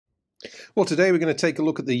Well, today we're going to take a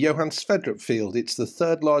look at the Johan Sverdrup field. It's the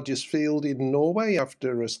third largest field in Norway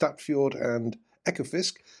after Statfjord and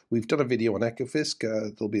Ekofisk. We've done a video on Ekofisk.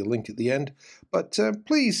 There'll be a link at the end. But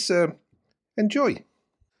please enjoy.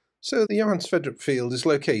 So the Johan Sverdrup field is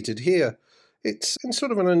located here. It's in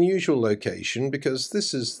sort of an unusual location because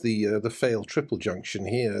this is the failed triple junction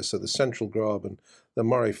here. So the Central Graben, the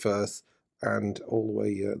Moray Firth, and all the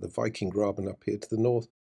way the Viking Graben up here to the north.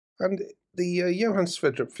 And the Johan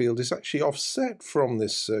Sverdrup field is actually offset from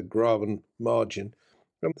this Graben margin.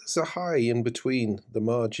 And there's a high in between the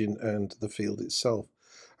margin and the field itself.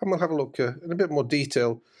 And we'll have a look in a bit more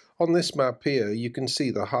detail. On this map here, you can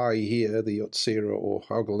see the high here, the Utsira or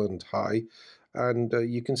Haugaland High. And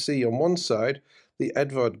you can see on one side the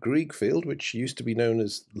Edvard Grieg field, which used to be known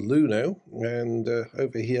as Luno, and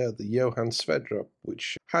over here the Johan Sverdrup,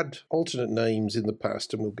 which had alternate names in the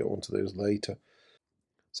past, and we'll go on to those later.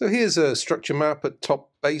 So here's a structure map at top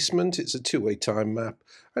basement. It's a two-way time map,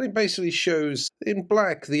 and it basically shows in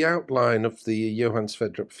black the outline of the Johan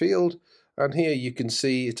Sverdrup field, and here you can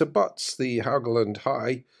see it abuts the Haugaland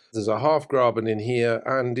High. There's a half-graben in here,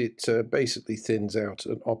 and it basically thins out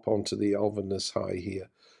and up onto the Alvadnes High here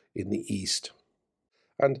in the east.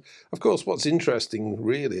 And of course, what's interesting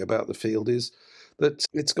really about the field is that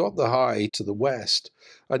it's got the high to the west,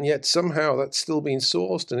 and yet somehow that's still been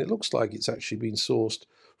sourced, and it looks like it's actually been sourced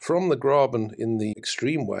from the Graben in the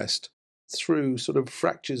extreme west through sort of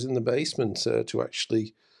fractures in the basement to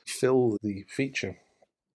actually fill the feature.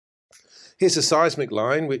 Here's a seismic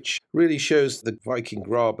line which really shows the Viking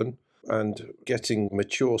Graben and getting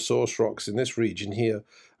mature source rocks in this region here,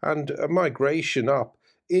 and a migration up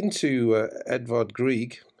into Edvard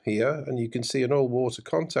Grieg here, and you can see an all-water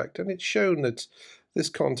contact, and it's shown that this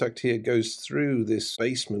contact here goes through this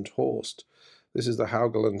basement horst. This is the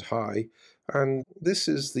Haugaland High, and this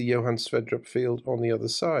is the Johan Sverdrup field on the other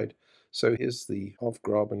side. So here's the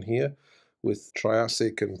half-graben here with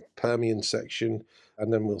Triassic and Permian section,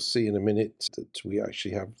 and then we'll see in a minute that we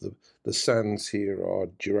actually have the sands here are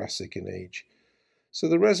Jurassic in age. So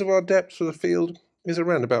the reservoir depth for the field is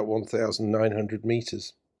around about 1,900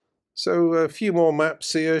 meters. So a few more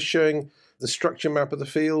maps here showing the structure map of the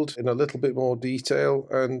field in a little bit more detail,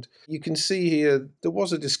 and you can see here there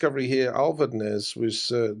was a discovery here. Alvadnes was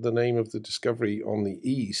the name of the discovery on the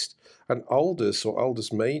east, and Aldous or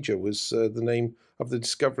Aldous Major was the name of the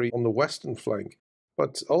discovery on the western flank.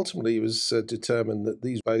 But ultimately it was determined that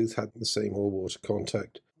these both had the same all-water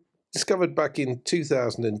contact. Discovered back in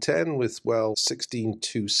 2010 with well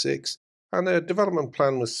 1626, and a development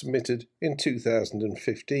plan was submitted in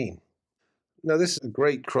 2015. Now this is a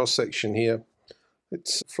great cross-section here.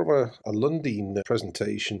 It's from a Lundin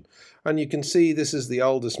presentation, and you can see this is the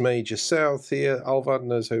Aldous Major south here,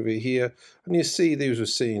 Alvadnes over here, and you see these were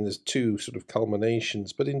seen as two sort of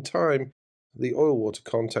culminations, but in time the oil-water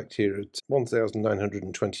contact here at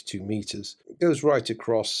 1,922 meters goes right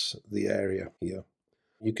across the area here.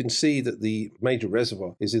 You can see that the major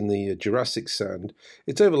reservoir is in the Jurassic sand.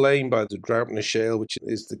 It's overlain by the Draupne Shale, which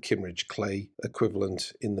is the Kimmeridge clay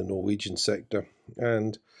equivalent in the Norwegian sector.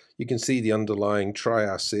 And you can see the underlying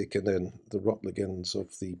Triassic and then the Rotliegends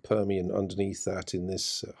of the Permian underneath that in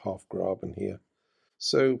this half-graben here.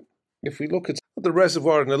 So if we look at the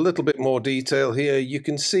reservoir in a little bit more detail here, you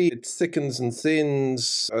can see it thickens and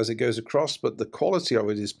thins as it goes across, but the quality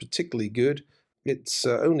of it is particularly good. It's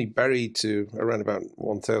only buried to around about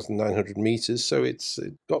 1,900 meters, so it's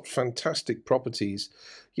got fantastic properties.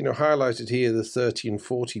 You know, highlighted here the 30 and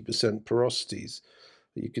 40% porosities.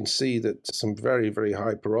 You can see that some very, very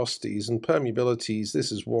high porosities and permeabilities.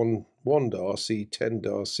 This is 1 Darcy, 10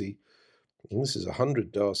 Darcy, and this is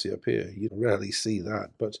 100 Darcy up here. You rarely see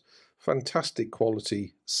that, but fantastic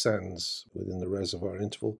quality sands within the reservoir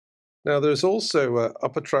interval. Now there's also a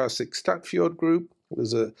Upper Triassic Statfjord group.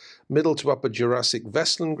 There's a Middle to Upper Jurassic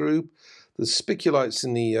Vestland group. There's spiculites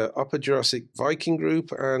in the Upper Jurassic Viking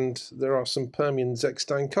group, and there are some Permian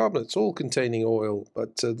zechstein carbonates, all containing oil.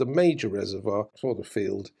 But the major reservoir for the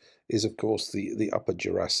field is, of course, the Upper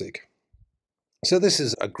Jurassic. So this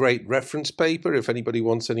is a great reference paper if anybody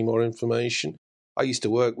wants any more information. I used to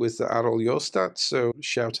work with Arol Jostat, so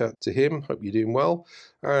shout out to him. Hope you're doing well.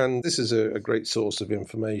 And this is a great source of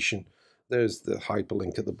information. There's the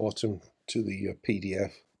hyperlink at the bottom to the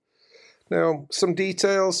PDF. Now, some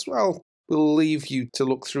details. Well, we'll leave you to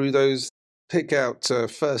look through those. Pick out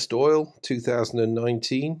first oil,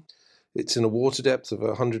 2019. It's in a water depth of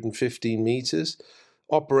 115 meters.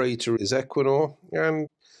 Operator is Equinor, and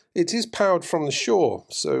it is powered from the shore,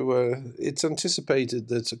 so it's anticipated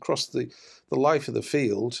that across the life of the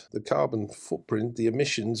field, the carbon footprint, the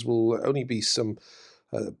emissions will only be some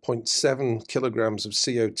 0.7 kilograms of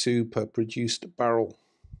CO2 per produced barrel,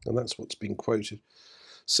 and that's what's been quoted.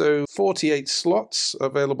 So 48 slots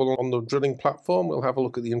available on the drilling platform. We'll have a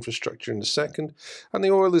look at the infrastructure in a second. And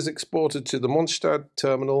the oil is exported to the Mondstadt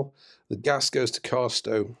terminal. The gas goes to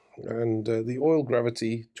Carstow, and the oil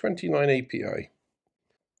gravity 29 API.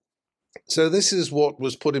 So this is what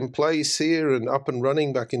was put in place here and up and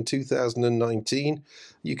running back in 2019.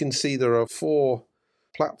 You can see there are 4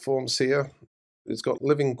 platforms here. It's got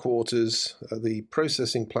living quarters, the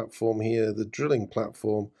processing platform here, the drilling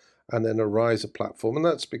platform, and then a riser platform. And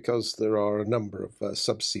that's because there are a number of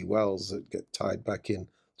subsea wells that get tied back in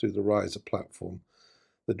through the riser platform.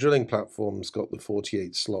 The drilling platform's got the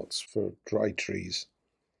 48 slots for dry trees.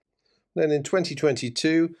 Then in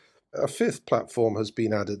 2022, a 5th platform has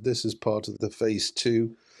been added. This is part of the phase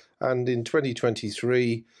 2. And in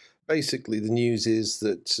 2023, basically the news is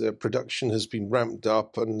that production has been ramped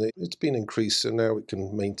up and it's been increased, so now it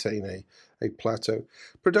can maintain a plateau.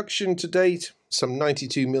 Production to date, some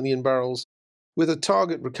 92 million barrels. With a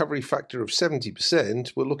target recovery factor of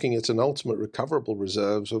 70%, we're looking at an ultimate recoverable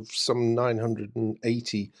reserves of some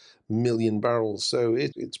 980 million barrels. So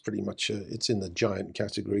it's pretty much, it's in the giant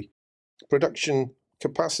category. Production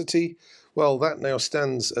capacity, well, that now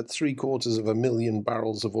stands at 750,000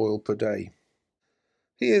 barrels of oil per day.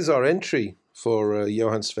 Here's our entry for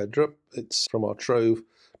Johan Sverdrup. It's from our TROVE,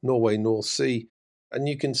 Norway North Sea. And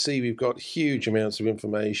you can see we've got huge amounts of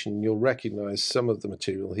information. You'll recognize some of the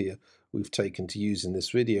material here we've taken to use in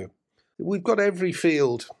this video. We've got every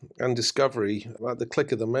field and discovery at the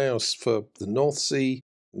click of the mouse for the North Sea,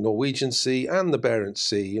 Norwegian Sea, and the Barents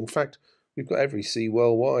Sea. In fact, we've got every sea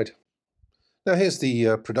worldwide. Now here's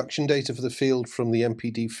the production data for the field from the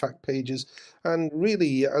MPD fact pages, and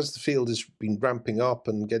really as the field has been ramping up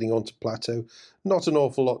and getting onto plateau, not an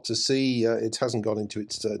awful lot to see. It hasn't gone into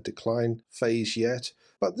its decline phase yet,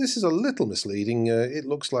 but this is a little misleading. It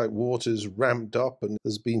looks like water's ramped up and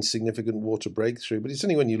there's been significant water breakthrough, but it's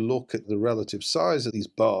only when you look at the relative size of these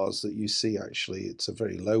bars that you see actually it's a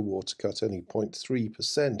very low water cut, only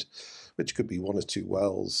 0.3%. Which could be 1 or 2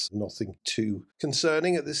 wells. Nothing too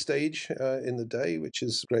concerning at this stage in the day, which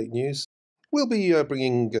is great news. We'll be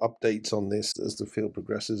bringing updates on this as the field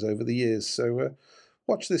progresses over the years, so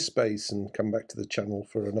watch this space and come back to the channel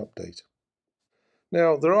for an update.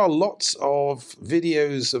 Now, there are lots of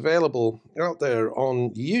videos available out there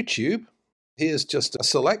on YouTube. Here's just a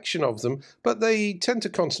selection of them, but they tend to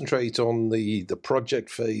concentrate on the project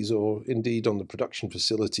phase or indeed on the production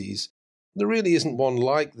facilities. There really isn't one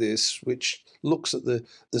like this which looks at the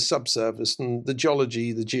subsurface and the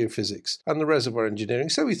geology, the geophysics and the reservoir engineering.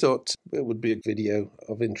 So we thought it would be a video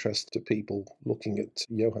of interest to people looking at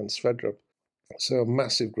Johan Sverdrup. So a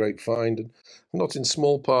massive great find, and not in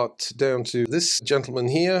small part down to this gentleman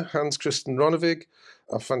here, Christen Ronnevik,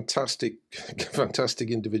 a fantastic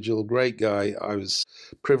individual, great guy. I was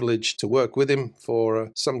privileged to work with him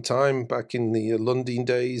for some time back in the Lundin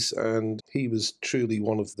days, and he was truly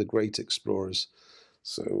one of the great explorers.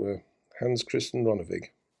 So Christen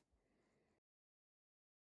Ronnevik.